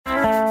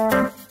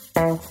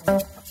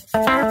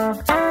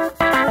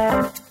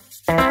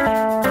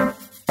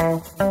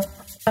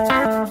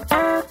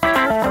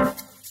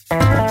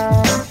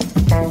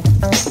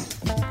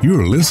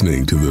You're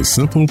listening to the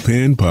Simple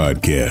Pin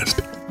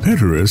Podcast,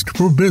 Pinterest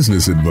for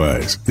business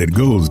advice that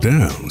goes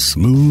down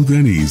smooth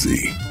and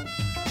easy.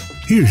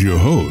 Here's your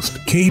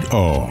host, Kate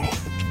Ahl.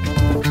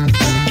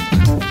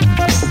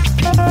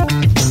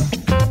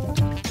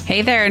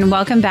 Hey there, and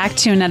welcome back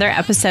to another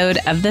episode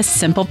of the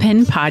Simple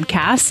Pin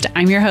Podcast.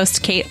 I'm your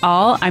host, Kate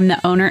Ahl. I'm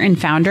the owner and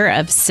founder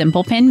of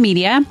Simple Pin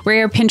Media.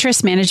 We're a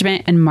Pinterest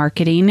management and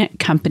marketing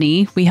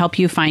company. We help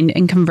you find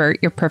and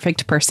convert your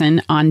perfect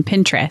person on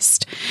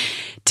Pinterest.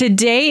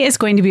 Today is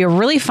going to be a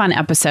really fun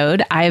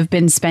episode. I've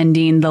been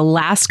spending the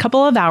last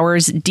couple of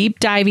hours deep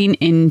diving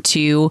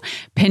into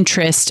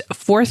Pinterest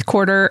fourth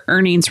quarter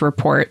earnings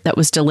report that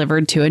was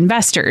delivered to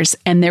investors.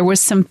 And there was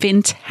some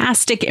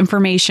fantastic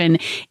information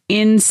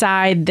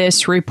inside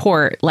this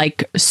report,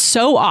 like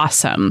so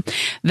awesome,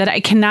 that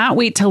I cannot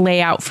wait to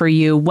lay out for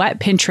you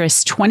what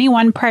Pinterest's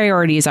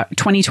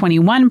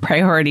 2021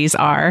 priorities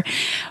are,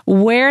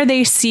 where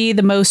they see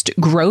the most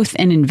growth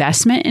and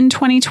investment in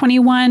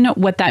 2021,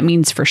 what that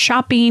means for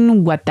shopping,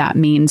 what that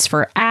means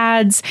for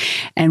ads,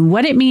 and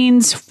what it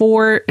means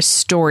for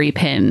story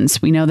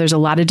pins. We know there's a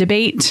lot of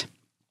debate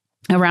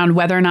around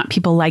whether or not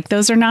people like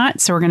those or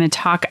not. So we're going to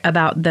talk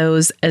about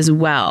those as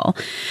well.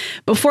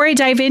 Before I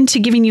dive into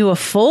giving you a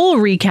full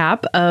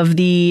recap of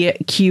the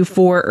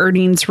Q4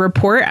 earnings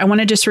report, I want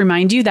to just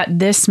remind you that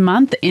this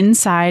month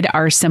inside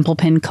our Simple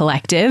Pin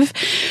Collective,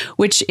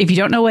 which if you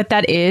don't know what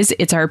that is,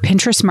 it's our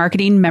Pinterest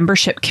marketing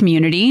membership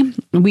community.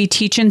 We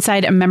teach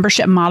inside a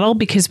membership model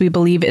because we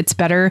believe it's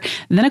better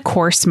than a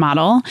course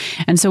model.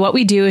 And so what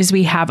we do is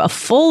we have a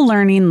full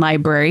learning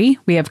library.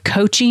 We have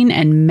coaching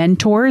and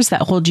mentors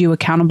that hold you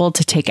accountable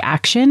to take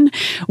action.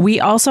 We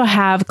also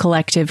have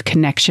collective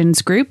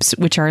connections groups,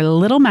 which are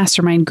little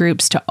mastermind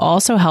groups to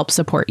also help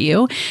support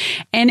you.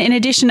 And in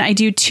addition, I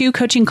do 2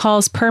 coaching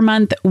calls per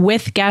month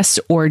with guests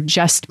or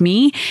just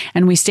me,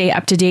 and we stay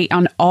up to date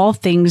on all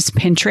things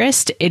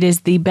Pinterest. It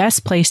is the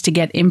best place to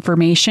get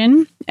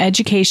information,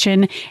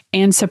 education,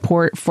 and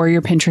support for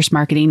your Pinterest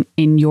marketing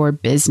in your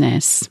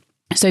business.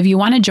 So if you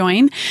want to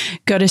join,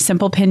 go to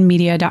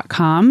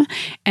simplepinmedia.com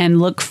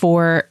and look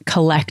for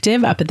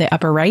Collective up at the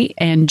upper right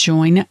and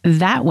join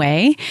that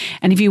way.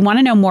 And if you want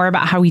to know more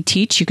about how we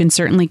teach, you can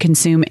certainly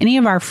consume any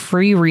of our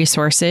free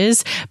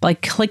resources by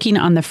clicking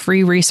on the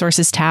free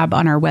resources tab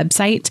on our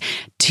website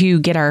to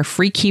get our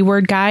free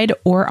keyword guide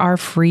or our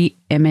free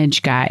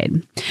image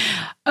guide.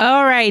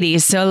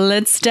 Alrighty, so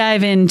let's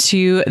dive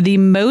into the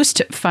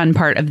most fun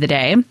part of the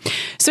day.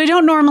 So I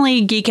don't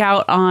normally geek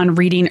out on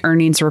reading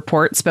earnings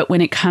reports, but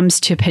when it comes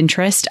to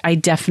Pinterest, I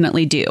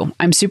definitely do.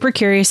 I'm super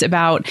curious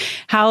about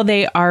how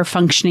they are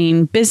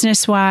functioning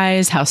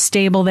business-wise, how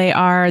stable they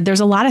are.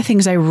 There's a lot of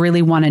things I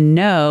really want to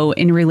know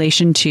in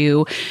relation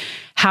to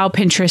how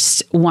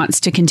Pinterest wants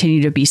to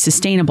continue to be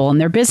sustainable in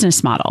their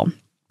business model.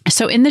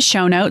 So in the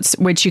show notes,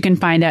 which you can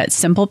find at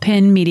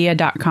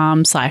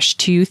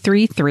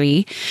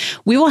simplepinmedia.com/233,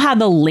 we will have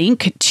the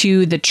link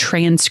to the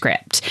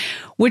transcript,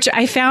 which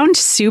I found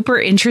super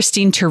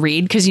interesting to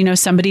read because, you know,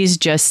 somebody's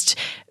just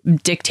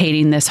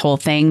dictating this whole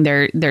thing.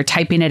 They're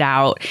typing it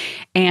out,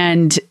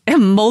 and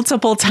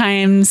multiple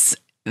times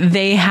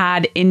they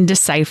had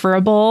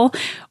indecipherable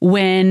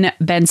when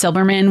Ben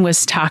Silbermann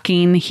was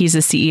talking. He's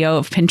the CEO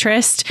of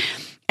Pinterest.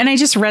 And I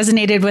just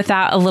resonated with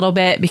that a little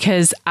bit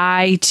because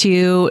I,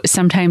 too,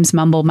 sometimes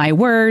mumble my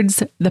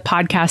words. The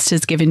podcast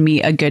has given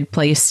me a good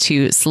place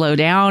to slow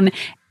down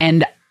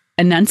and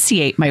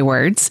enunciate my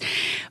words.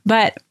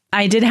 But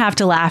I did have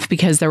to laugh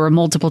because there were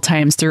multiple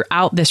times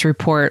throughout this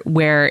report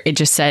where it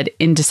just said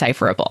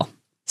indecipherable.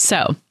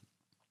 So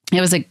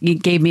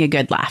it gave me a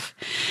good laugh.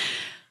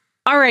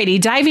 Alrighty,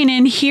 diving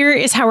in, here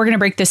is how we're going to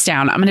break this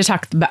down. I'm going to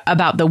talk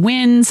about the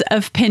wins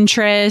of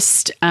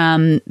Pinterest,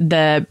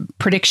 the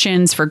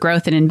predictions for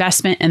growth and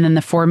investment, and then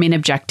the 4 main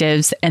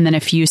objectives, and then a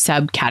few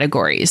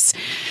subcategories.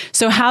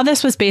 So how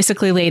this was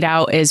basically laid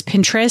out is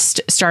Pinterest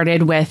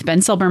started with Ben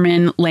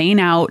Silbermann laying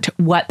out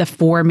what the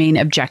 4 main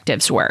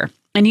objectives were.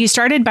 And he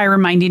started by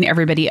reminding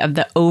everybody of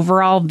the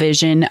overall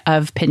vision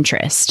of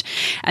Pinterest.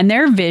 And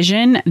their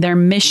vision, their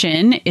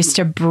mission is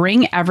to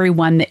bring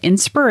everyone the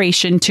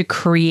inspiration to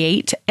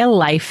create a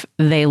life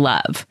they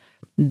love.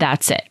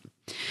 That's it.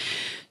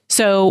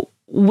 So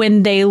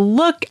when they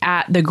look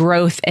at the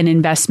growth and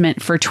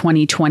investment for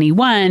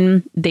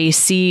 2021, they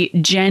see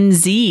Gen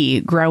Z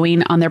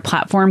growing on their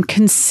platform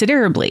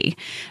considerably.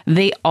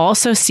 They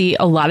also see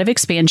a lot of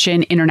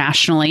expansion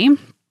internationally.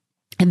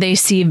 They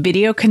see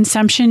video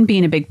consumption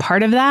being a big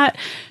part of that,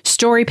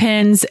 story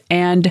pins,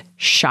 and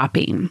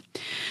shopping.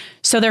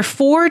 So their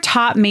 4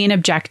 top main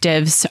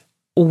objectives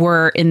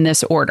were in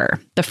this order.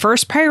 The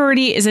first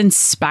priority is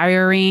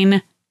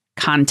inspiring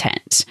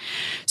content.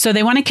 So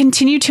they want to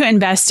continue to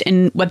invest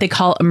in what they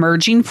call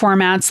emerging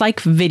formats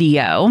like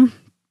video.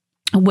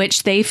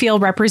 which they feel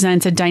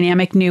represents a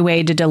dynamic new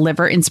way to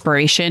deliver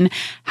inspiration,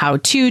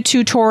 how-to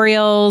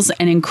tutorials,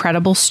 and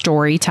incredible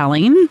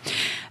storytelling.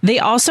 They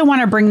also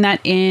want to bring that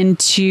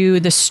into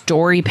the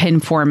story pin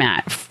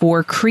format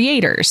for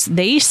creators.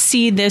 They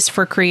see this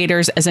for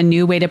creators as a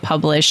new way to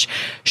publish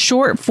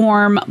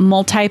short-form,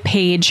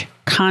 multi-page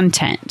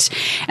content.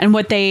 And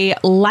what they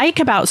like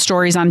about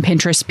stories on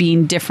Pinterest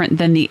being different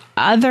than the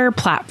other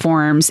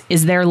platforms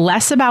is they're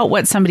less about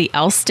what somebody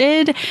else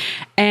did,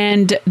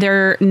 and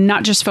they're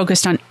not just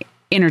focused on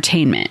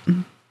entertainment.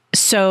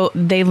 So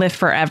they live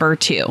forever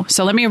too.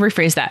 So let me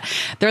rephrase that.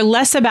 They're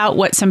less about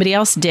what somebody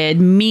else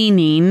did,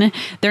 meaning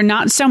they're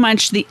not so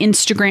much the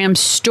Instagram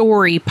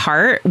story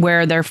part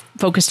where they're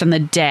focused on the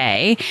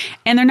day,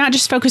 and they're not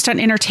just focused on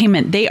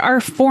entertainment. They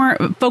are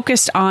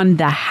focused on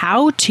the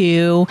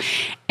how-to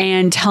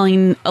and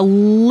telling a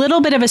little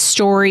bit of a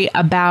story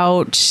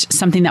about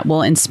something that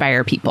will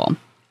inspire people.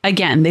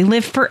 Again, they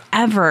live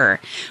forever,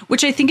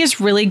 which I think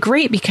is really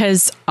great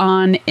because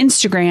on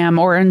Instagram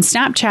or on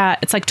Snapchat,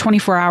 it's like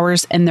 24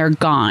 hours and they're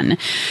gone.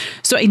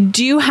 So I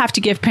do have to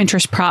give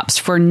Pinterest props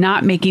for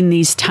not making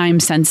these time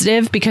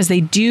sensitive, because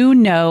they do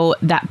know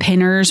that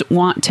pinners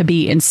want to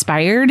be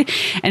inspired.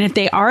 And if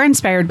they are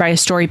inspired by a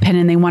story pin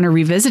and they want to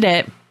revisit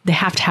it, they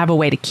have to have a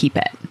way to keep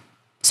it.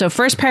 So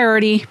first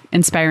priority,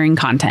 inspiring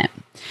content.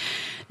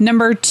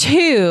 Number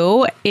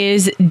 2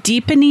 is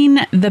deepening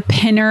the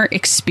pinner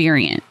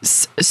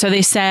experience. So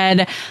they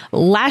said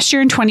last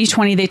year in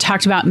 2020, they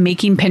talked about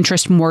making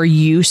Pinterest more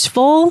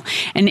useful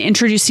and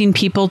introducing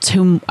people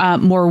to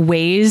more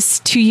ways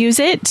to use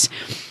it.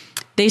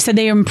 They said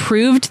they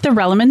improved the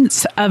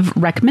relevance of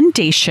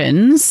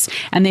recommendations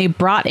and they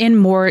brought in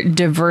more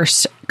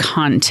diverse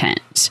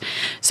content.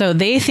 So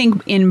they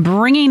think in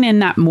bringing in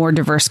that more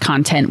diverse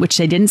content, which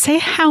they didn't say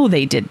how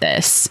they did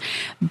this,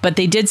 but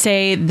they did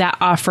say that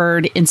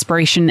offered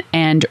inspiration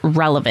and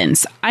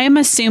relevance. I am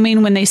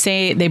assuming when they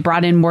say they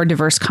brought in more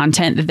diverse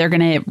content that they're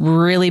going to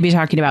really be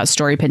talking about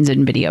story pins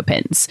and video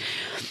pins.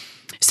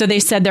 So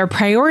they said their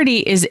priority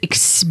is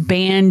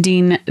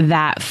expanding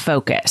that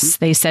focus.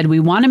 They said, we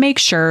want to make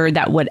sure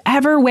that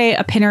whatever way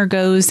a pinner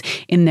goes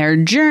in their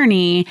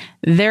journey,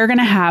 they're going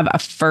to have a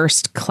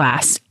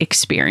first-class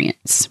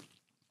experience.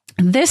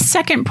 This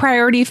second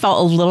priority felt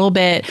a little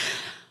bit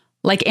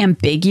like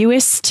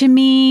ambiguous to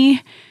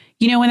me.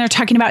 You know, when they're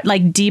talking about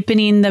like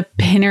deepening the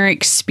pinner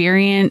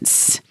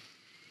experience,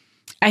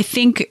 I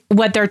think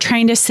what they're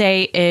trying to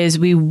say is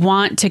we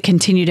want to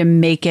continue to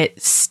make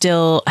it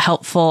still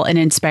helpful and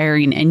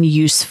inspiring and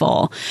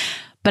useful.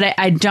 But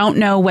I don't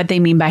know what they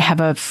mean by have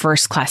a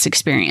first class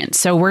experience.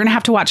 So we're going to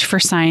have to watch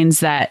for signs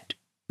that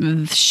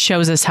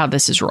shows us how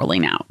this is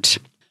rolling out.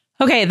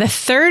 Okay, the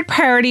third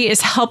priority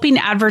is helping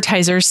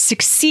advertisers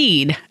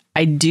succeed.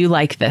 I do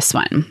like this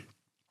one.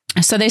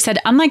 So they said,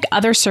 unlike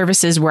other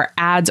services where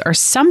ads are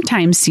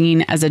sometimes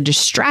seen as a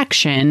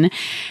distraction,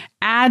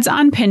 ads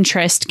on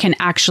Pinterest can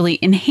actually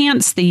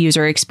enhance the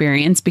user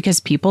experience because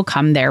people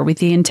come there with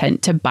the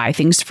intent to buy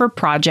things for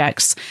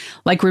projects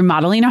like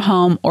remodeling a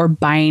home or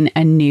buying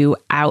a new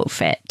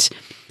outfit.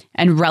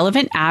 And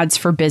relevant ads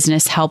for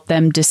business help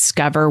them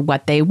discover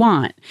what they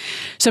want.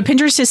 So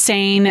Pinterest is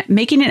saying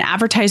making an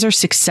advertiser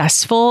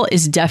successful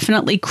is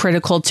definitely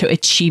critical to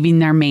achieving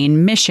their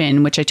main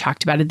mission, which I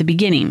talked about at the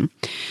beginning.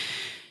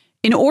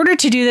 In order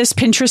to do this,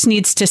 Pinterest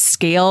needs to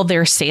scale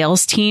their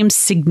sales team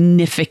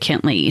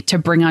significantly to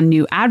bring on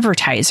new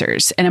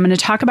advertisers. And I'm going to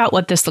talk about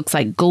what this looks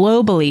like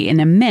globally in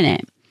a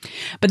minute.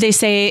 But they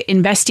say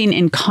investing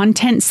in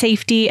content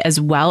safety as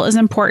well is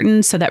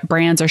important so that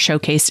brands are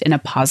showcased in a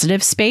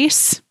positive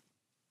space.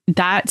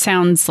 That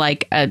sounds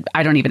like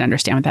I don't even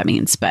understand what that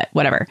means, but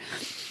whatever.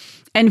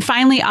 And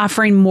finally,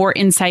 offering more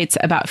insights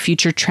about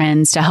future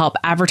trends to help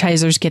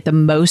advertisers get the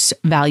most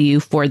value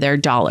for their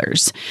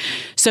dollars.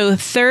 So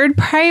third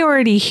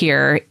priority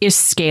here is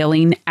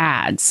scaling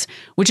ads,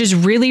 which is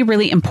really,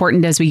 really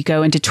important as we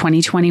go into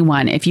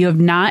 2021. If you have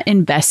not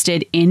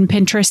invested in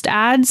Pinterest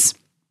ads,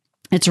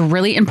 it's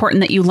really important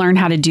that you learn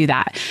how to do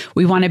that.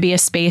 We want to be a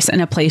space and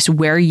a place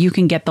where you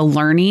can get the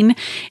learning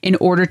in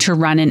order to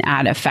run an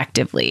ad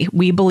effectively.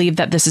 We believe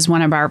that this is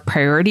one of our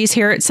priorities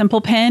here at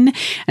Simple Pin.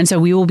 And so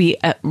we will be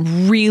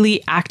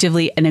really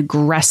actively and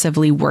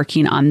aggressively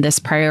working on this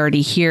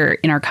priority here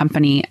in our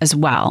company as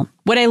well.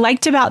 What I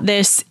liked about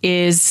this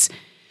is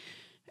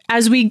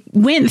as we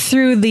went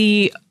through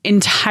the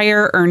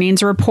entire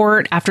earnings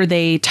report after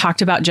they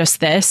talked about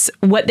just this,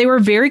 what they were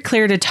very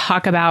clear to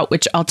talk about,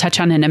 which I'll touch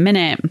on in a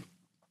minute,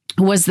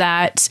 was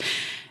that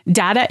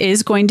data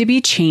is going to be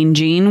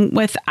changing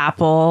with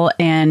Apple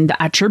and the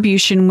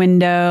attribution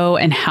window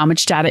and how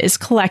much data is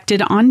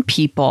collected on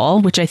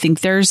people, which I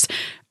think there's,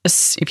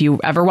 if you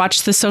ever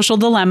watch The Social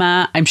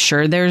Dilemma, I'm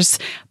sure there's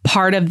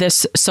part of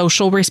this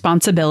social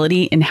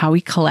responsibility in how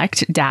we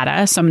collect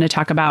data. So I'm going to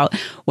talk about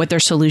what their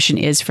solution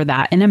is for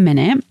that in a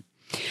minute.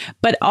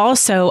 But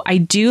also, I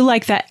do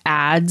like that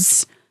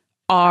ads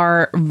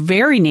are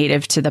very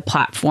native to the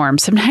platform.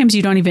 Sometimes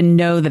you don't even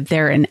know that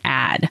they're an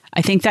ad.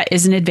 I think that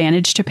is an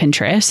advantage to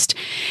Pinterest.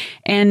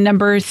 And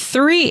number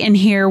 3 in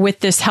here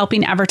with this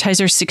helping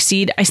advertisers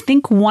succeed, I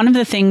think one of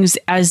the things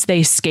as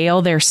they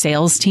scale their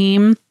sales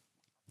team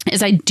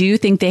is I do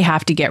think they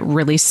have to get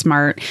really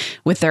smart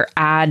with their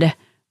ad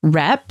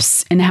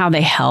reps and how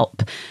they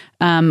help.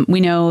 We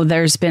know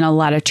there's been a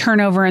lot of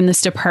turnover in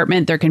this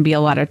department. There can be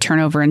a lot of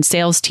turnover in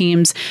sales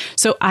teams.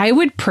 So I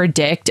would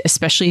predict,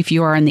 especially if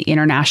you are in the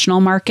international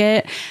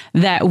market,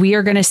 that we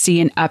are going to see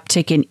an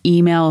uptick in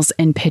emails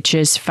and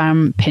pitches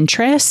from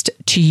Pinterest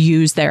to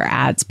use their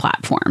ads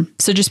platform.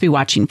 So just be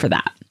watching for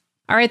that.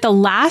 All right, the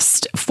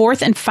last,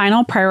 4th and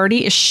final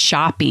priority is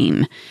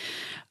shopping.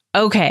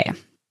 Okay.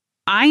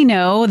 I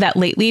know that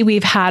lately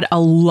we've had a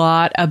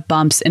lot of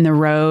bumps in the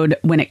road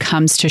when it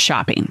comes to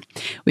shopping.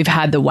 We've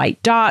had the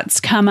white dots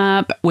come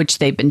up, which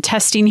they've been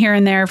testing here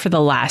and there for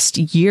the last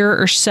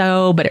year or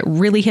so, but it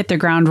really hit the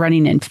ground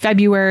running in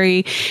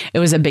February. It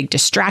was a big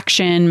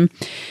distraction.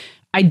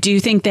 I do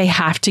think they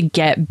have to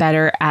get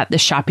better at the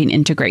shopping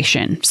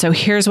integration. So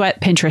here's what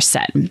Pinterest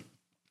said.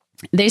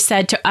 They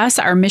said, to us,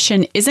 our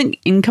mission isn't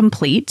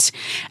incomplete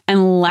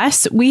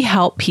unless we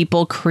help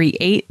people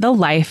create the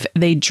life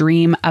they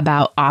dream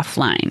about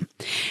offline.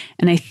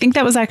 And I think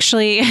that was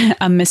actually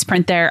a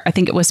misprint there. I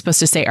think it was supposed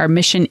to say our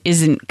mission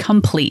isn't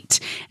complete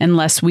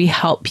unless we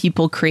help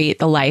people create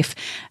the life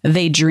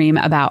they dream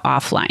about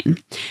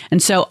offline.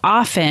 And so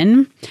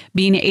often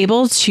being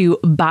able to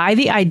buy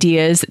the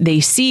ideas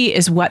they see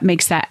is what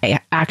makes that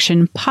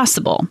action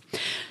possible.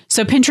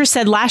 So Pinterest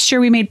said last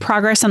year we made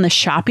progress on the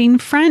shopping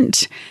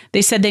front.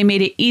 They said they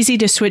made it easy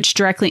to switch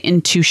directly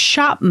into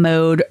shop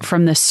mode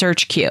from the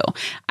search queue.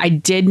 I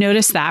did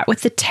notice that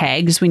with the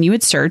tags, when you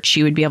would search,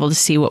 you would be able to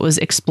see what was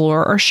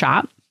explore or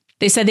shop.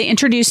 They said they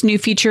introduced new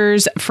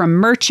features from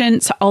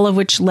merchants, all of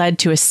which led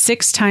to a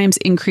 6 times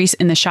increase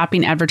in the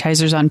shopping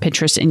advertisers on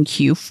Pinterest in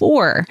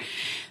Q4.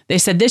 They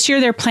said this year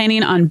they're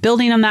planning on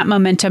building on that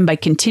momentum by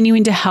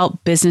continuing to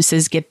help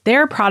businesses get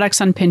their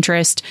products on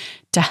Pinterest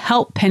to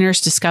help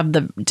pinners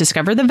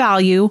discover the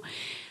value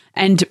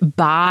and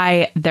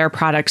buy their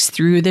products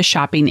through the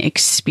shopping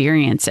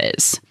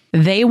experiences.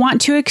 They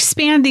want to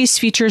expand these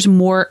features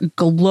more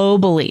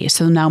globally.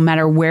 So no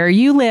matter where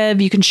you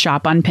live, you can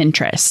shop on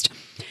Pinterest.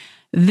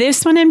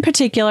 This one in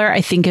particular,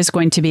 I think, is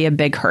going to be a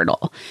big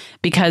hurdle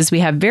because we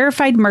have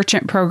verified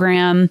merchant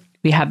program.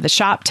 We have the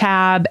shop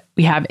tab,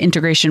 we have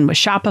integration with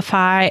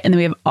Shopify, and then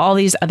we have all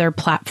these other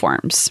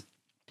platforms.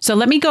 So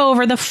let me go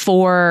over the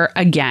 4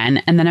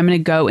 again, and then I'm going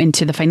to go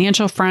into the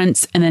financial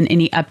fronts and then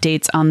any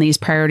updates on these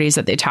priorities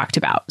that they talked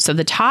about. So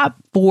the top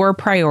 4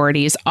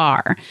 priorities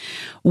are: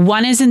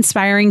 1 is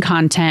inspiring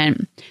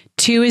content,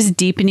 2 is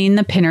deepening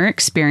the pinner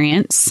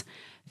experience,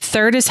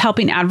 3rd is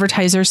helping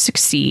advertisers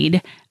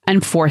succeed,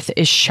 and 4th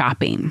is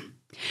shopping.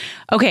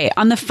 Okay,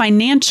 on the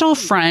financial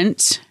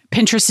front,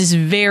 Pinterest is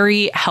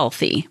very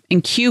healthy.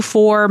 In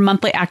Q4,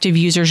 monthly active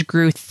users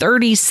grew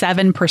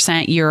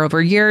 37% year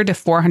over year to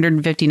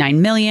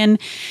 459 million.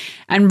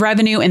 And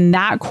revenue in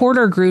that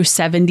quarter grew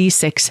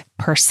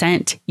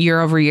 76%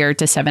 year over year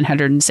to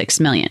 706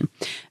 million.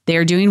 They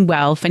are doing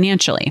well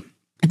financially.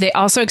 They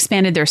also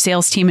expanded their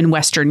sales team in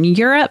Western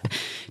Europe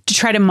to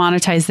try to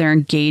monetize their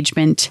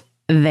engagement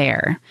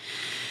there.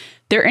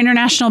 Their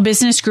international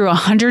business grew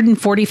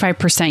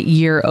 145%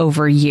 year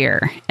over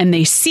year. And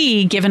they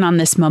see, given on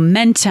this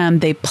momentum,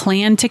 they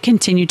plan to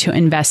continue to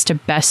invest to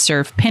best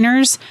serve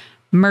pinners,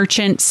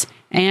 merchants,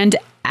 and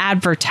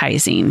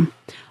advertising,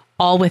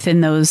 all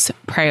within those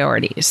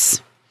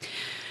priorities.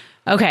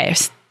 Okay,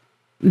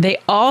 they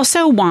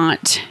also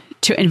want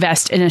to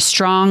invest in a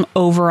strong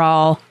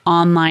overall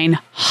online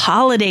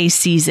holiday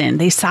season.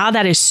 They saw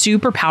that as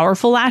super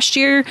powerful last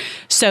year.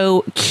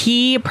 So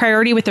key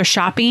priority with their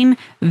shopping,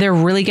 they're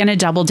really going to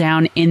double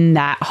down in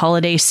that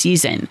holiday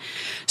season.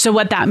 So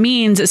what that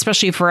means,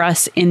 especially for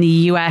us in the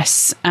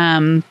US,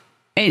 in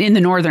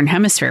the Northern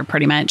Hemisphere,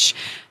 pretty much,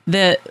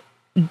 the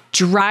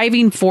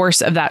driving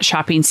force of that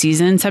shopping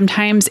season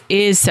sometimes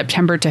is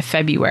September to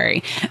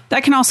February.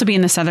 That can also be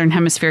in the Southern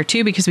Hemisphere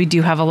too, because we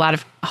do have a lot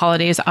of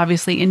holidays,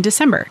 obviously, in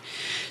December.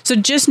 So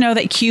just know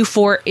that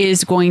Q4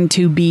 is going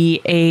to be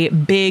a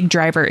big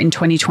driver in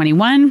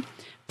 2021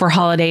 for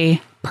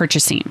holiday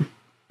purchasing.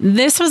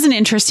 This was an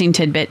interesting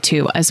tidbit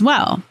too, as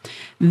well.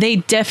 They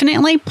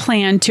definitely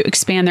plan to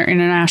expand their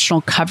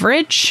international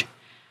coverage,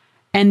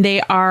 and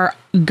they are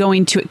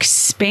going to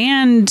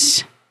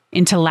expand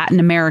into Latin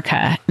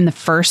America in the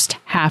first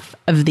half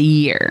of the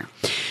year.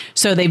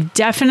 So they've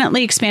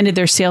definitely expanded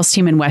their sales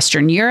team in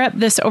Western Europe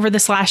over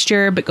this last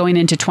year, but going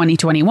into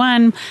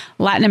 2021,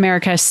 Latin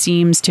America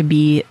seems to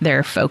be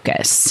their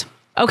focus.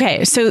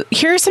 Okay, so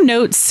here are some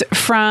notes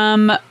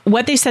from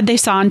what they said they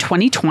saw in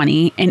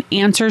 2020 and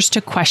answers to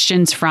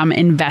questions from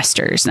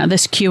investors. Now,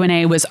 this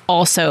Q&A was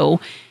also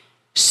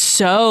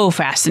so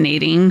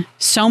fascinating.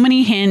 So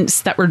many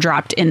hints that were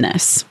dropped in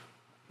this.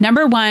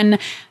 Number 1,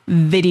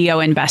 video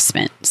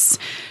investments.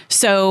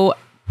 So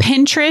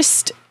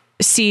Pinterest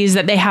sees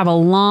that they have a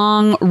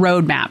long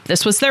roadmap.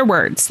 This was their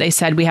words. They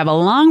said, we have a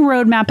long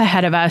roadmap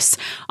ahead of us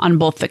on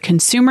both the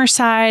consumer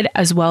side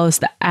as well as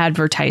the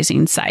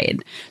advertising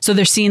side. So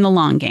they're seeing the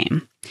long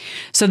game.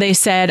 So they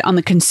said on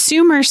the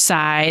consumer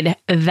side,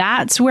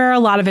 that's where a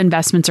lot of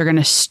investments are going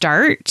to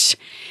start.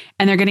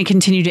 And they're going to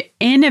continue to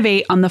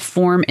innovate on the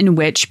form in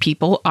which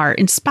people are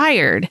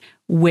inspired,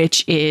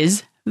 which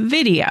is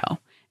video.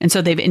 And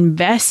so they've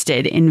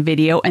invested in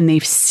video and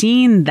they've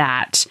seen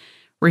that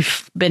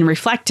been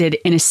reflected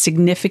in a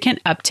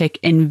significant uptick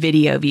in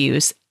video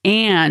views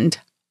and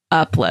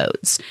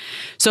uploads.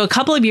 So a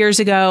couple of years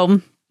ago,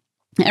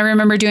 I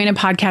remember doing a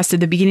podcast at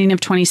the beginning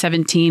of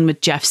 2017 with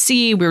Jeff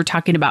C. We were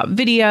talking about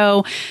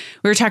video.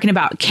 We were talking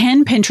about,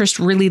 can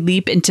Pinterest really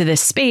leap into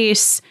this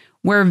space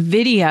where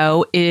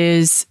video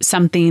is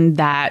something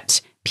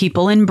that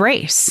people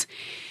embrace?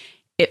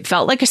 It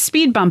felt like a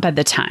speed bump at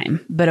the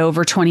time, but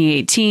over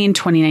 2018,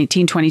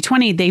 2019,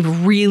 2020,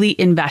 they've really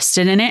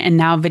invested in it. And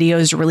now video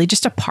is really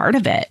just a part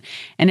of it.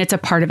 And it's a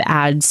part of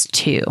ads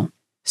too.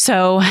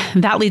 So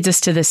that leads us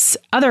to this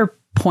other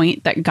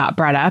point that got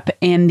brought up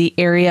in the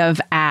area of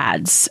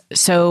ads.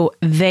 So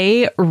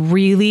they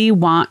really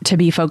want to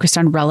be focused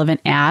on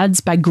relevant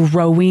ads by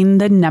growing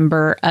the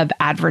number of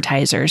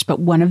advertisers. But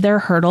one of their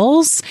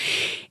hurdles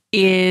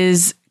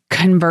is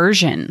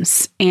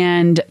conversions,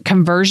 and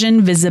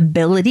conversion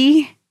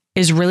visibility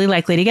is really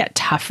likely to get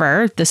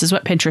tougher. This is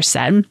what Pinterest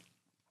said,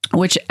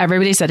 which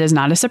everybody said is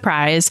not a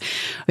surprise.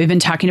 We've been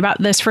talking about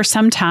this for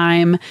some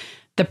time.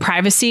 The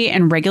privacy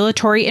and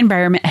regulatory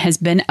environment has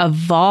been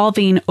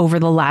evolving over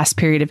the last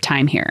period of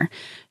time here.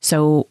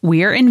 So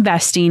we are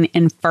investing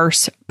in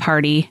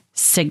first-party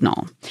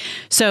signal.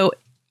 So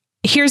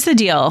here's the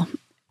deal.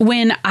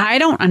 When I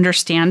don't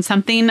understand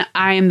something,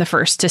 I am the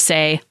first to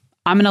say,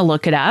 I'm going to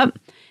look it up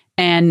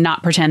and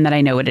not pretend that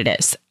I know what it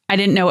is. I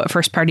didn't know what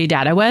first-party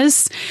data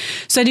was,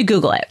 so I had to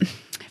Google it.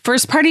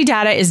 First-party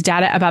data is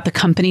data about the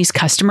company's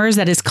customers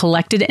that is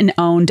collected and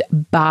owned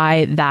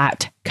by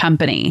that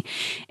company.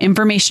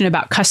 Information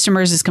about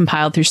customers is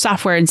compiled through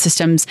software and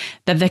systems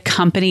that the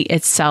company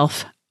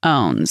itself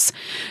owns.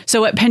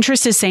 So what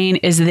Pinterest is saying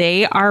is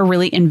they are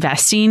really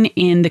investing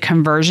in the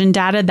conversion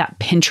data that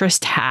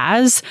Pinterest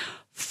has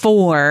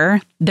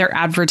for their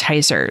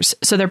advertisers.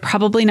 So they're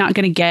probably not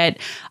going to get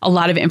a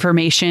lot of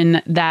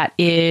information that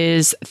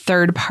is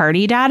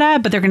third-party data,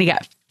 but they're going to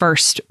get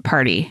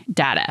first-party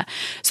data.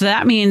 So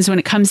that means when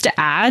it comes to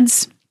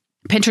ads,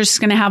 Pinterest is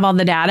going to have all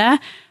the data,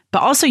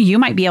 but also you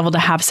might be able to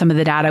have some of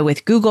the data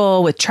with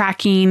Google, with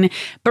tracking,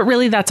 but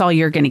really that's all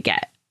you're going to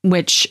get,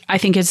 which I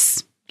think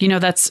is,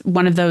 that's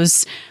one of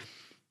those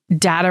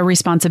data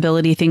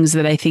responsibility things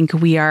that I think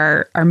we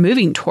are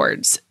moving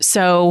towards.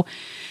 So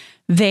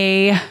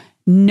they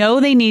know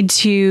they need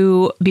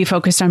to be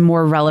focused on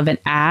more relevant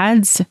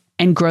ads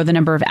and grow the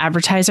number of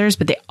advertisers,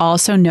 but they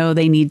also know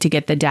they need to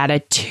get the data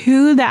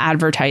to the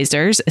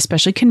advertisers,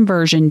 especially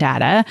conversion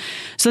data,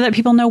 so that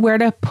people know where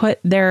to put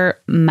their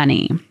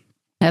money.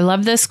 I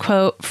love this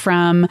quote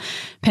from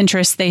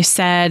Pinterest. They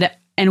said,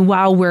 and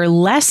while we're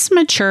less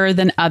mature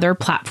than other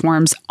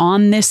platforms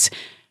on this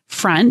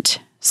front,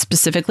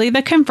 specifically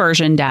the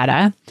conversion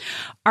data,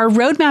 our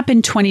roadmap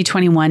in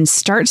 2021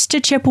 starts to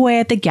chip away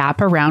at the gap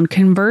around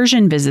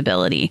conversion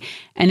visibility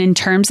and in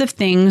terms of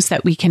things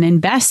that we can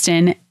invest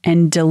in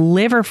and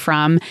deliver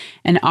from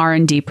an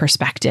R&D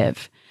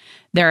perspective.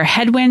 There are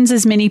headwinds,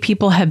 as many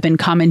people have been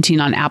commenting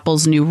on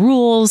Apple's new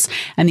rules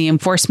and the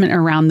enforcement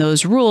around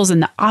those rules,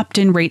 and the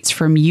opt-in rates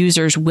from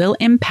users will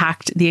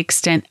impact the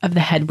extent of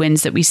the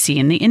headwinds that we see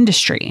in the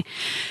industry.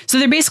 So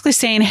they're basically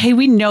saying, hey,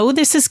 we know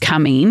this is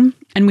coming,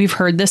 and we've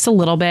heard this a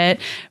little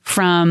bit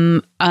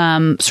from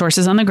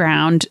sources on the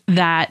ground,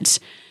 that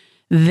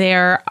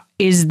there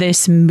is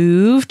this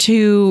move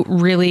to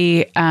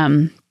really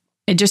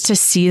just to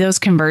see those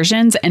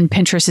conversions. And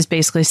Pinterest is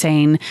basically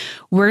saying,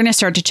 we're going to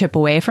start to chip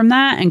away from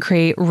that and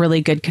create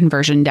really good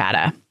conversion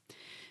data.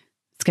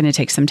 It's going to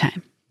take some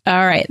time.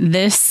 All right.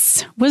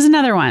 This was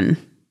another one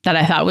that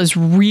I thought was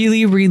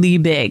really, really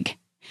big.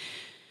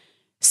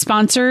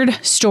 Sponsored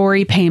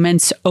story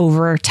payments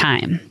over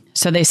time.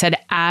 So they said,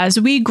 as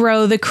we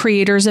grow the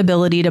creator's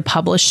ability to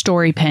publish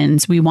story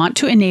pins, we want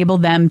to enable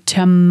them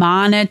to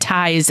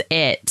monetize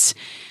it.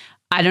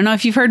 I don't know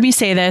if you've heard me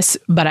say this,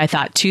 but I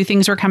thought two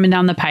things were coming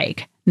down the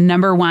pike.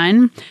 Number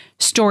one,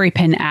 story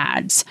pin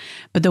ads.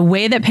 But the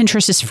way that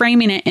Pinterest is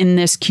framing it in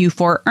this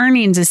Q4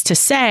 earnings is to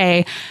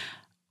say,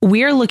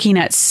 we're looking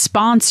at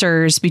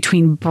sponsors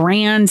between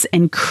brands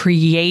and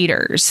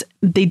creators.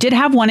 They did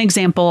have one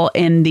example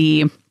in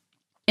the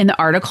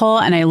article,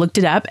 and I looked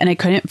it up and I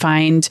couldn't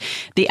find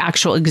the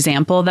actual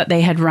example that they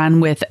had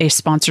run with a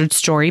sponsored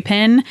story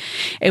pin.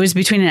 It was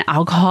between an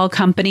alcohol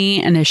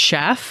company and a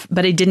chef,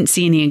 but I didn't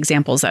see any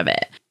examples of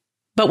it.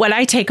 But what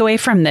I take away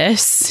from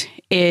this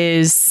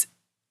is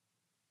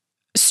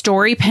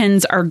story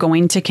pins are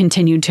going to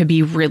continue to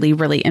be really,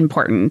 really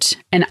important.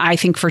 And I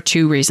think for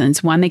two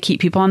reasons. One, they keep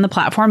people on the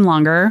platform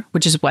longer,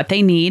 which is what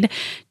they need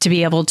to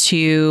be able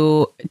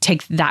to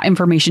take that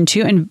information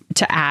to and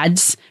to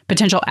ads,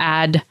 potential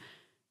ad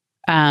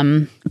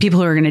people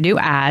who are going to do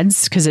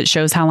ads because it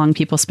shows how long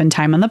people spend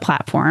time on the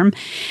platform.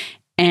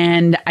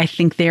 And I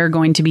think they're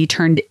going to be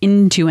turned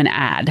into an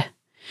ad.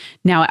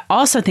 Now, I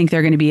also think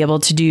they're going to be able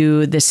to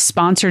do this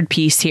sponsored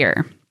piece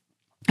here.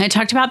 I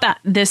talked about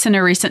this in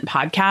a recent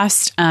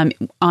podcast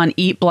on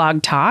Eat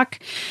Blog Talk.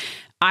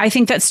 I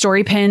think that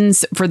story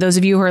pins, for those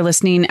of you who are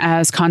listening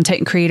as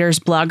content creators,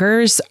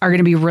 bloggers, are going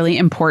to be really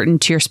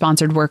important to your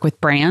sponsored work with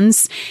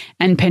brands.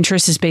 And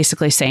Pinterest is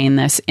basically saying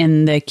this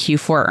in the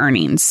Q4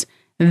 earnings.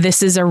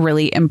 This is a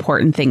really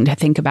important thing to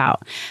think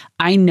about.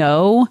 I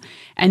know,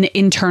 and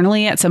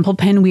internally at Simple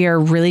Pin, we are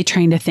really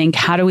trying to think,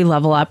 how do we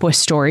level up with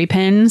story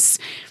pins?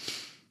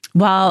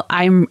 While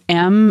I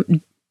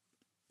am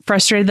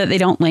frustrated that they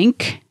don't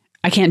link,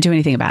 I can't do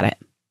anything about it.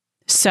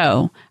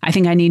 So I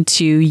think I need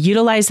to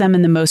utilize them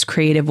in the most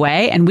creative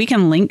way. And we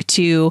can link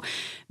to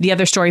the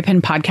other story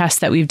pin podcasts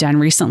that we've done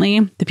recently.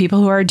 The people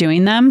who are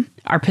doing them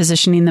are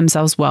positioning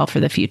themselves well for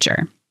the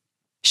future.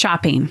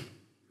 Shopping.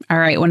 All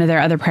right, one of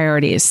their other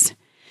priorities.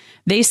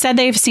 They said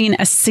they've seen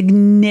a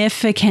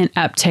significant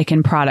uptick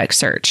in product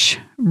search,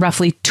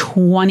 roughly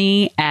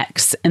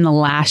 20x in the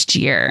last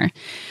year.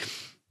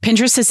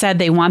 Pinterest has said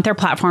they want their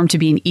platform to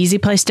be an easy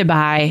place to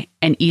buy,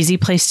 an easy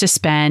place to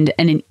spend,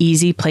 and an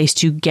easy place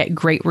to get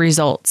great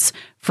results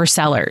for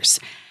sellers.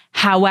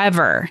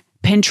 However,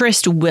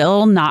 Pinterest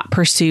will not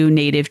pursue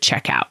native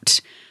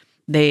checkout.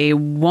 They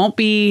won't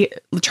be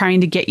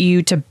trying to get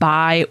you to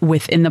buy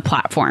within the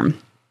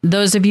platform.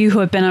 Those of you who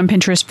have been on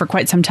Pinterest for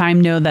quite some time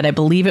know that I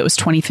believe it was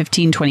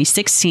 2015,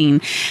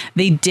 2016,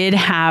 they did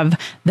have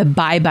the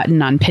buy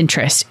button on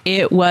Pinterest.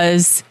 It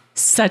was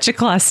such a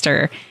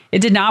cluster. It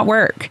did not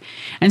work.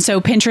 And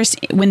so Pinterest,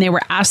 when they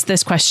were asked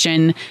this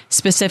question,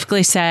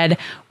 specifically said,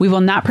 we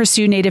will not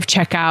pursue native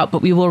checkout,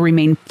 but we will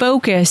remain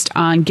focused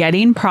on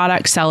getting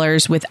product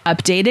sellers with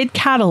updated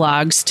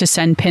catalogs to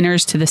send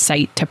pinners to the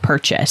site to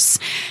purchase.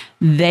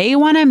 They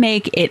want to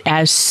make it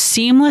as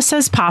seamless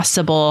as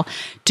possible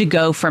to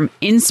go from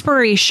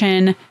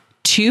inspiration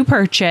to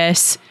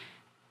purchase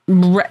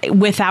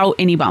without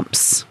any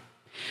bumps.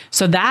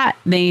 So that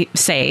they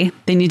say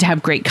they need to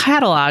have great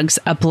catalogs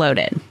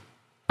uploaded.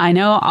 I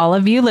know all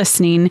of you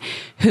listening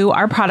who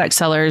are product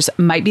sellers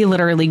might be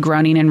literally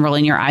groaning and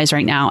rolling your eyes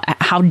right now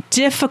at how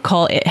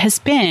difficult it has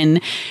been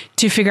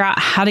to figure out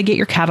how to get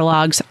your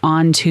catalogs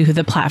onto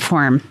the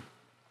platform.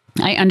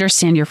 I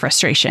understand your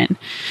frustration.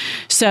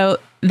 So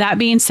that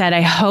being said,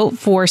 I hope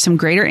for some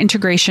greater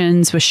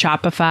integrations with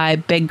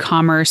Shopify,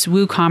 BigCommerce,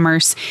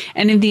 WooCommerce,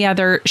 and in the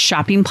other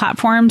shopping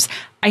platforms.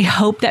 I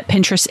hope that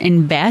Pinterest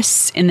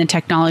invests in the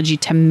technology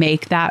to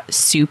make that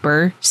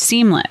super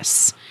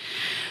seamless.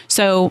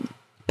 So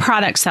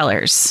product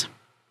sellers,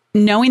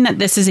 knowing that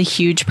this is a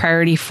huge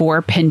priority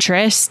for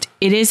Pinterest,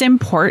 it is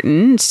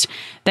important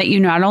that you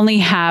not only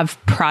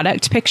have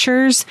product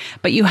pictures,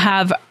 but you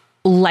have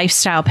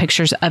lifestyle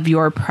pictures of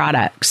your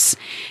products.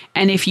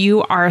 And if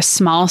you are a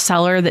small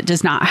seller that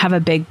does not have a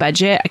big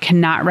budget, I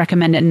cannot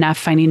recommend enough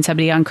finding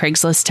somebody on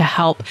Craigslist to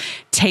help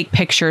take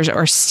pictures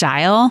or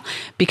style,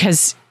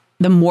 because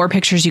the more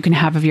pictures you can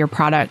have of your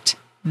product,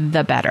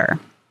 the better.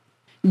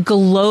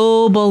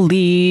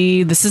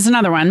 Globally, this is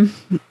another one,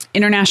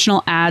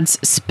 international ads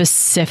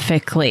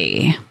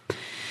specifically.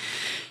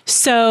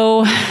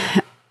 So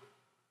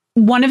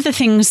one of the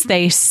things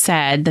they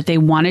said that they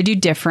want to do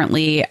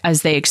differently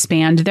as they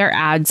expand their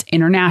ads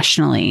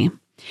internationally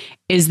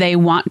is they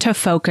want to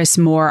focus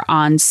more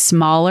on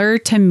smaller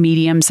to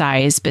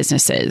medium-sized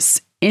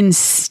businesses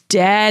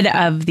instead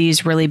of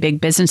these really big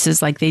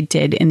businesses like they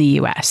did in the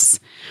US.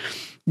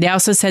 They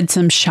also said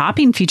some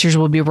shopping features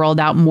will be rolled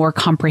out more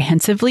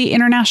comprehensively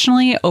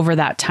internationally over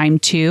that time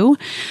too.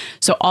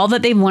 So all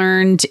that they've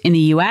learned in the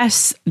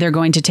US, they're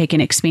going to take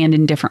and expand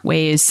in different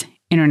ways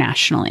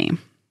internationally.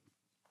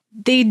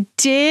 They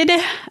did.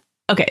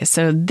 Okay,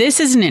 so this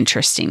is an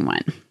interesting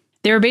one.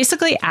 They were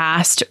basically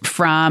asked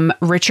from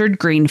Richard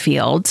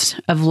Greenfield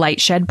of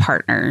Lightshed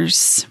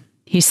Partners.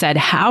 He said,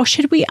 how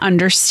should we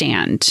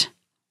understand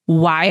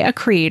why a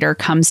creator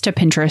comes to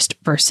Pinterest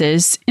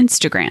versus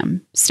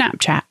Instagram,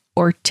 Snapchat,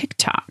 or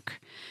TikTok?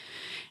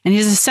 And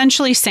he's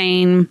essentially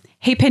saying,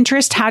 hey,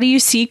 Pinterest, how do you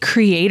see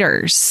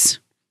creators?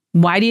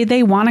 Why do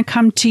they want to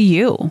come to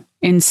you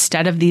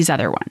instead of these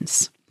other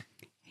ones?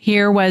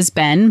 Here was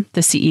Ben,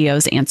 the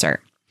CEO's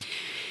answer.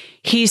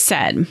 He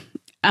said,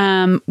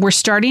 we're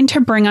starting to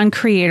bring on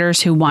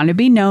creators who want to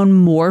be known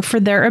more for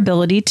their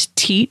ability to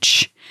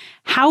teach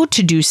how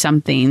to do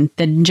something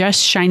than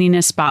just shining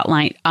a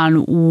spotlight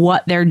on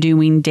what they're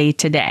doing day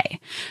to day.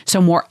 So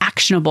more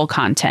actionable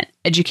content,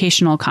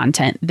 educational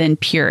content than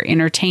pure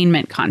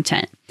entertainment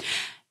content.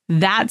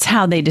 That's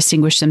how they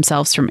distinguish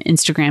themselves from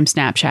Instagram,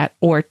 Snapchat,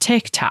 or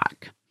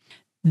TikTok.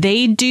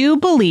 They do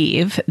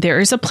believe there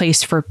is a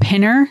place for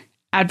pinner,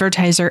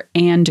 advertiser,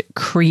 and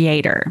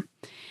creator.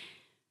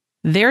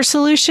 Their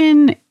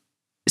solution,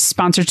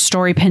 sponsored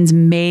story pins,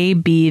 may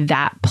be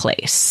that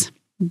place.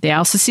 They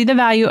also see the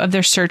value of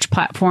their search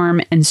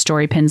platform and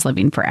story pins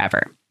living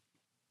forever.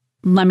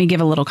 Let me give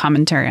a little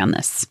commentary on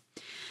this.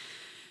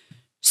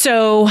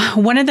 So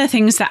one of the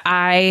things that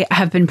I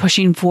have been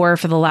pushing for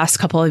the last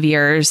couple of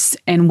years,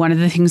 and one of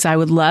the things I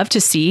would love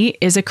to see,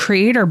 is a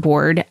creator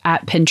board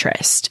at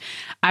Pinterest.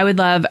 I would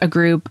love a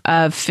group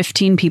of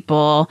 15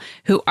 people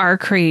who are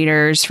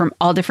creators from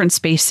all different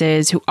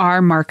spaces, who are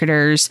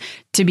marketers,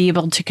 to be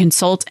able to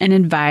consult and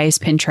advise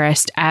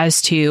Pinterest as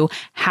to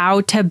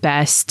how to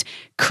best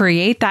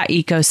create that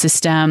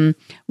ecosystem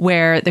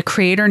where the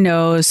creator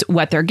knows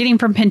what they're getting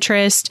from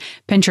Pinterest,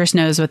 Pinterest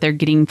knows what they're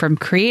getting from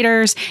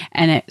creators,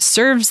 and it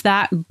serves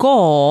that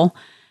goal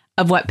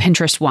of what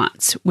Pinterest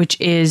wants, which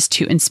is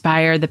to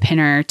inspire the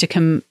pinner to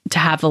come to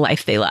have the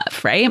life they love,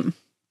 right?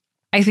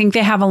 I think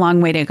they have a long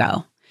way to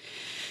go.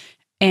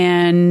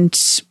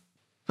 And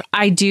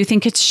I do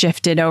think it's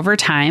shifted over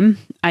time.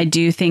 I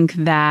do think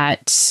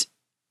that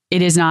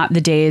it is not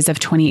the days of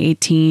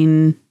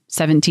 2018,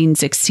 17,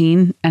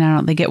 16, and I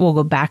don't think it will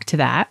go back to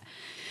that.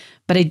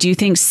 But I do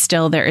think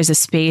still there is a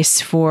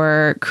space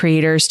for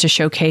creators to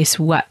showcase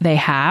what they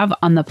have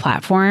on the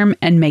platform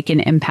and make an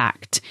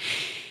impact.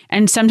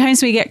 And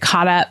sometimes we get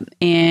caught up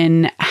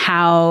in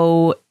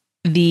how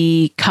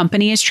the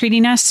company is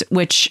treating us,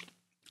 which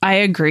I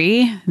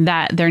agree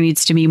that there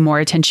needs to be more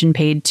attention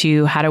paid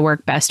to how to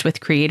work best with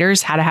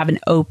creators, how to have an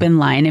open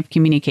line of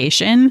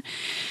communication.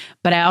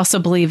 But I also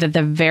believe that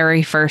the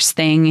very first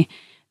thing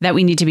that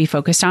we need to be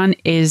focused on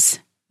is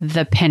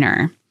the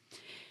pinner.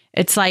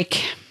 It's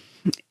like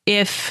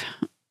if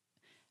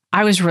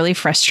I was really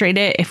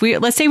frustrated,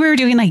 let's say we were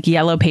doing like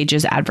Yellow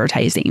Pages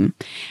advertising,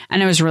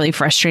 and I was really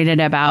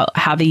frustrated about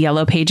how the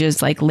Yellow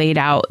Pages like laid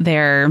out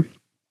their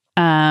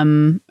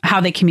how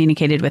they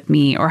communicated with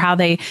me, or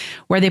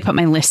where they put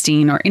my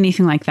listing or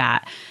anything like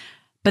that.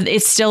 But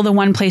it's still the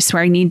one place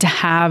where I need to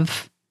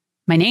have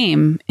my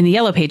name in the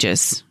Yellow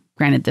Pages.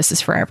 Granted, this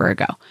is forever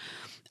ago.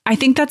 I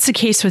think that's the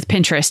case with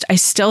Pinterest. I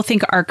still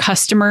think our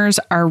customers,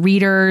 our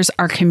readers,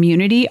 our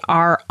community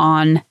are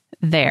on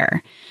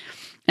there.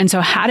 And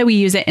so how do we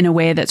use it in a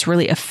way that's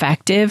really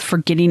effective for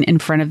getting in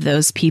front of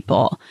those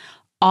people?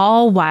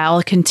 All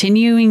while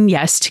continuing,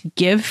 yes, to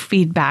give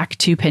feedback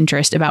to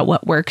Pinterest about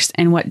what works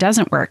and what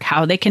doesn't work,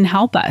 how they can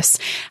help us,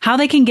 how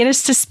they can get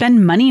us to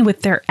spend money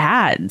with their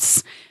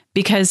ads,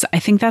 because I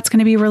think that's going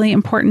to be really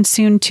important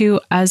soon too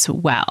as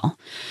well.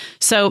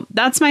 So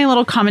that's my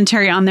little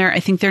commentary on there.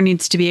 I think there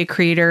needs to be a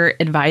creator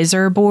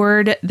advisor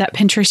board that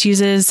Pinterest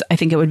uses. I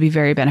think it would be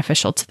very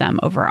beneficial to them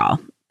overall.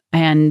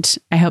 And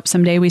I hope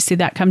someday we see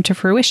that come to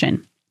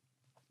fruition.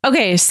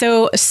 Okay,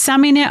 so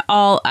summing it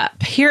all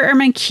up, here are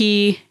my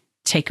key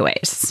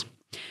takeaways.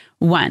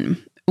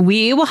 1,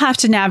 we will have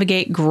to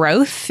navigate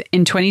growth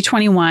in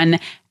 2021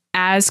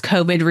 as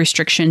COVID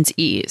restrictions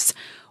ease.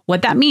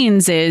 What that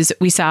means is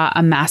we saw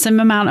a massive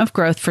amount of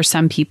growth for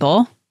some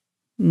people,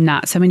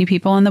 not so many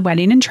people in the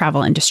wedding and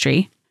travel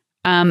industry.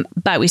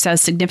 But we saw a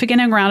significant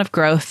amount of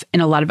growth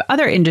in a lot of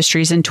other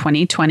industries in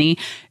 2020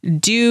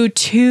 due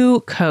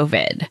to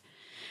COVID.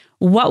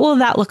 What will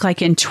that look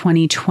like in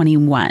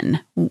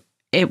 2021?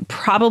 It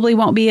probably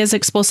won't be as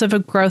explosive a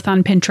growth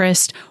on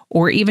Pinterest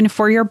or even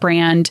for your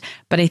brand,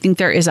 but I think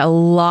there is a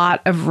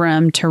lot of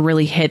room to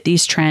really hit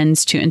these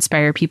trends to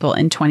inspire people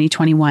in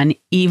 2021,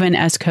 even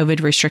as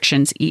COVID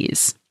restrictions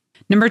ease.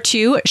 Number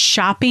 2,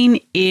 shopping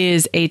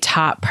is a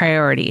top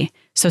priority.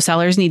 So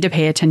sellers need to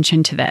pay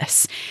attention to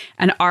this.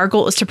 And our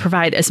goal is to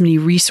provide as many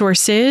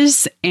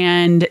resources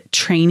and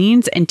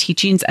trainings and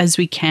teachings as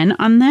we can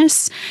on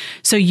this.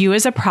 So you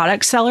as a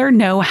product seller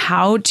know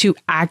how to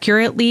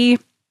accurately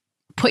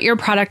put your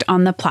product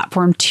on the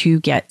platform to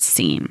get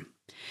seen.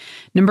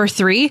 Number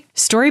 3,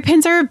 story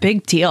pins are a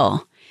big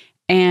deal.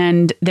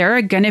 And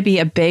they're going to be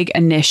a big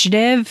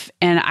initiative.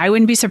 And I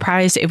wouldn't be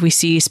surprised if we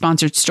see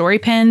sponsored story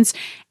pins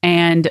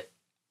and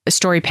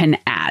story pin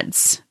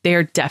ads. They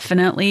are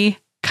definitely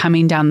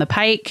coming down the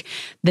pike.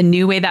 The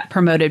new way that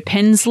promoted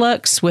pins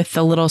looks with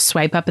the little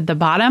swipe up at the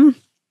bottom,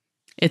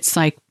 it's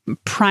like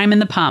priming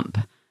the pump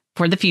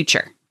for the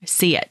future. I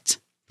see it.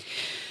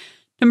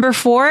 Number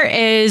 4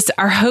 is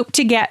our hope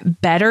to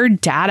get better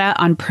data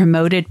on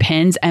promoted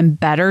pins and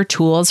better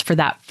tools for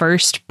that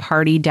first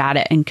party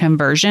data and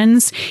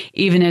conversions,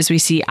 even as we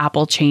see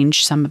Apple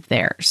change some of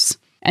theirs.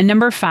 And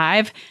number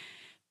 5,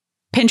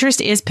 Pinterest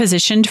is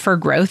positioned for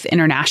growth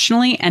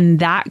internationally, and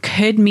that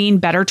could mean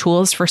better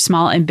tools for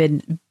small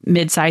and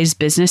mid-sized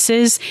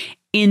businesses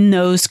in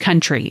those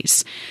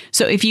countries.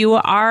 So if you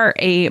are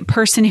a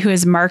person who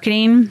is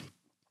marketing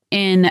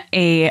not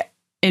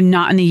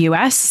in the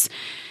US,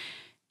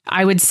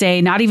 I would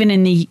say not even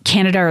in the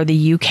Canada or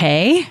the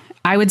UK,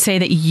 I would say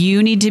that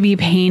you need to be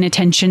paying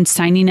attention,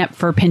 signing up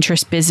for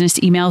Pinterest business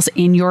emails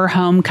in your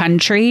home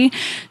country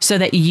so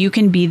that you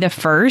can be the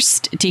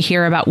first to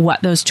hear about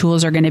what those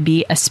tools are going to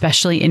be,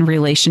 especially in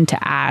relation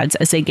to ads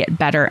as they get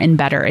better and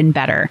better and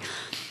better.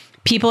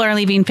 People are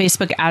leaving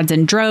Facebook ads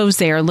in droves.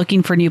 They are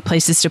looking for new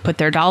places to put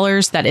their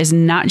dollars. That is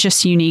not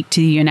just unique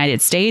to the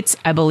United States.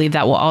 I believe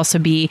that will also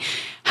be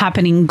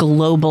happening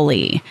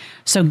globally.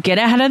 So get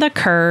ahead of the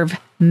curve.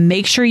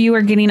 Make sure you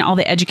are getting all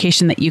the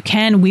education that you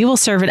can. We will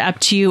serve it up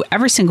to you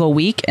every single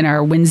week in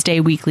our Wednesday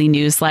weekly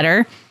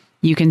newsletter.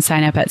 You can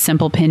sign up at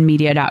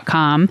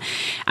simplepinmedia.com.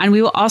 And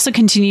we will also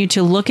continue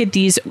to look at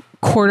these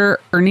quarter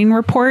earning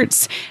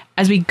reports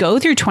as we go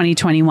through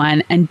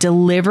 2021 and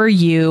deliver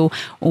you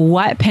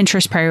what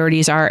Pinterest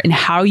priorities are and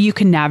how you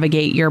can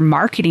navigate your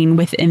marketing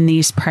within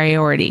these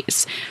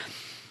priorities.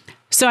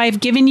 So I've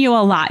given you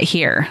a lot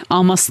here,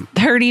 almost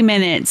 30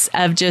 minutes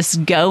of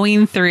just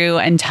going through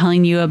and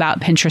telling you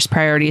about Pinterest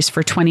priorities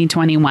for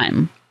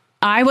 2021.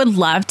 I would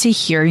love to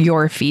hear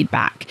your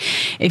feedback.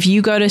 If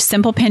you go to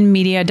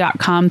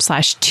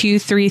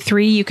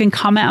simplepinmedia.com/233, you can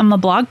comment on the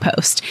blog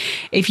post.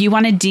 If you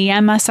want to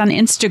DM us on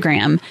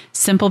Instagram,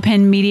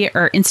 simplepinmedia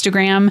or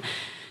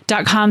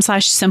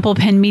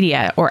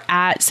Instagram.com/simplepinmedia or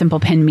at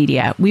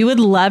simplepinmedia. We would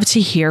love to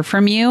hear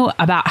from you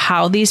about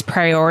how these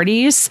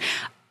priorities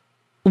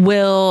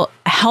will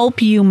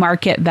help you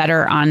market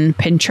better on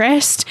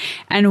Pinterest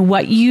and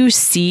what you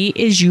see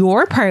is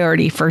your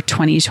priority for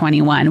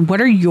 2021. What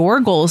are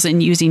your goals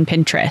in using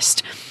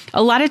Pinterest?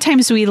 A lot of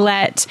times we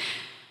let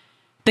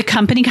the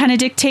company kind of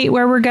dictate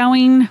where we're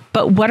going,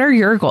 but what are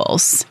your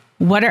goals?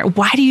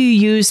 Why do you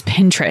use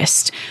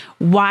Pinterest?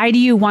 Why do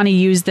you want to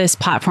use this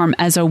platform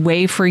as a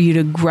way for you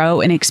to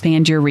grow and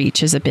expand your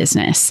reach as a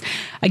business?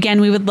 Again,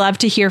 we would love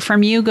to hear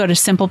from you. Go to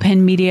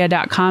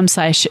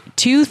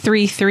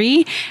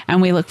simplepinmedia.com/233,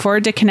 and we look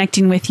forward to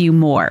connecting with you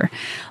more.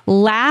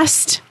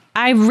 Last,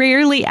 I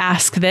rarely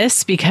ask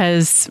this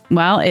because,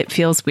 well, it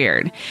feels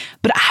weird,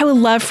 but I would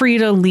love for you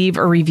to leave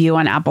a review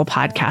on Apple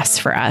Podcasts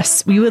for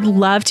us. We would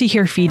love to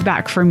hear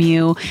feedback from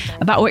you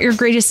about what your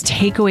greatest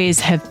takeaways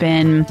have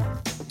been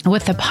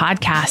with the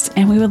podcast.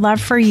 And we would love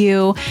for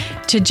you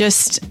to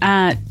just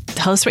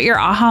tell us what your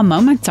aha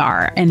moments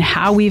are and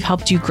how we've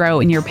helped you grow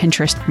in your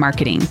Pinterest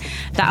marketing.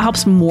 That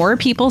helps more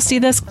people see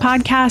this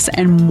podcast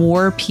and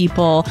more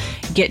people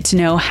get to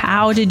know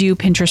how to do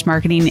Pinterest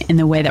marketing in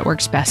the way that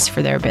works best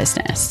for their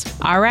business.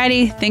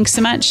 Alrighty, thanks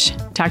so much.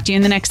 Talk to you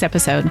in the next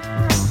episode.